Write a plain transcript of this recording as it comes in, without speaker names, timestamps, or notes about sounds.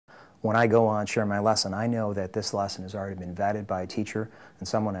when I go on, share my lesson, I know that this lesson has already been vetted by a teacher and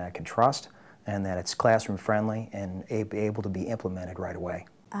someone that I can trust, and that it's classroom friendly and able to be implemented right away.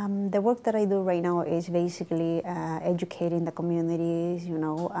 The work that I do right now is basically educating the communities,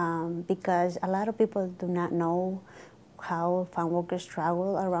 because a lot of people do not know how farm workers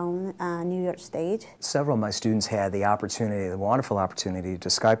travel around New York State. Several of my students had the opportunity, the wonderful opportunity, to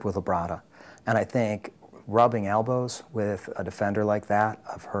Skype with Librada, and I think rubbing elbows with a defender like that,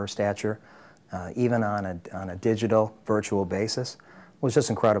 of her stature, even on a digital, virtual basis, was just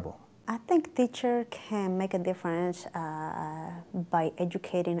incredible. I think teachers can make a difference by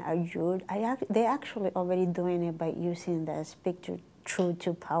educating our youth. They're actually already doing it by using the Speak Truth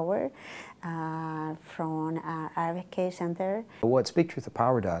to Power from RFK Center. What Speak Truth to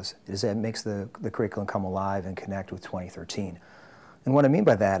Power does is it makes the curriculum come alive and connect with 2013. And what I mean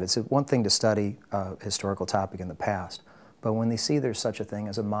by that is one thing to study a historical topic in the past, but when they see there's such a thing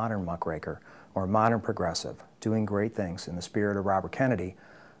as a modern muckraker or a modern progressive doing great things in the spirit of Robert Kennedy,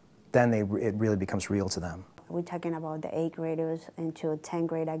 then it really becomes real to them. We're talking about the 8th graders into 10th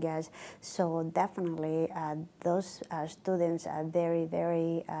grade, I guess. So definitely those students are very,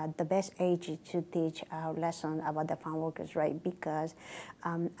 very the best age to teach our lesson about the farm workers, right? Because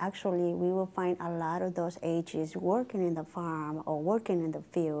actually we will find a lot of those ages working in the farm or working in the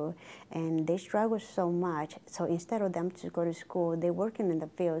field, and they struggle so much. So instead of them to go to school, they're working in the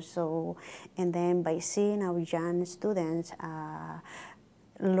field. So, and then by seeing our young students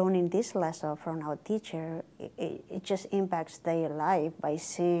learning this lesson from our teacher, it just impacts their life by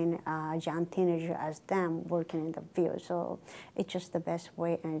seeing young teenagers as them working in the field. So it's just the best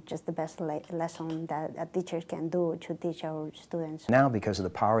way and just the best lesson that a teacher can do to teach our students. Now, because of the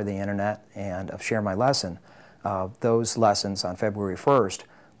power of the internet and of Share My Lesson, those lessons on February 1st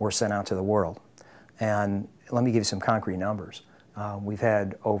were sent out to the world. And let me give you some concrete numbers. We've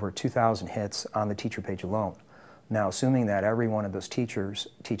had over 2,000 hits on the teacher page alone. Now, assuming that every one of those teachers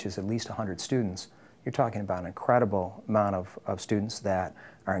teaches at least 100 students, you're talking about an incredible amount of students that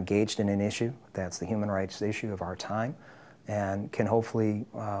are engaged in an issue that's the human rights issue of our time, and can hopefully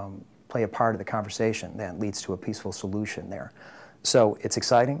play a part of the conversation that leads to a peaceful solution there. So it's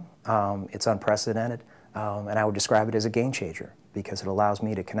exciting, it's unprecedented, and I would describe it as a game changer because it allows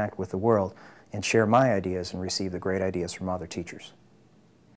me to connect with the world and share my ideas and receive the great ideas from other teachers.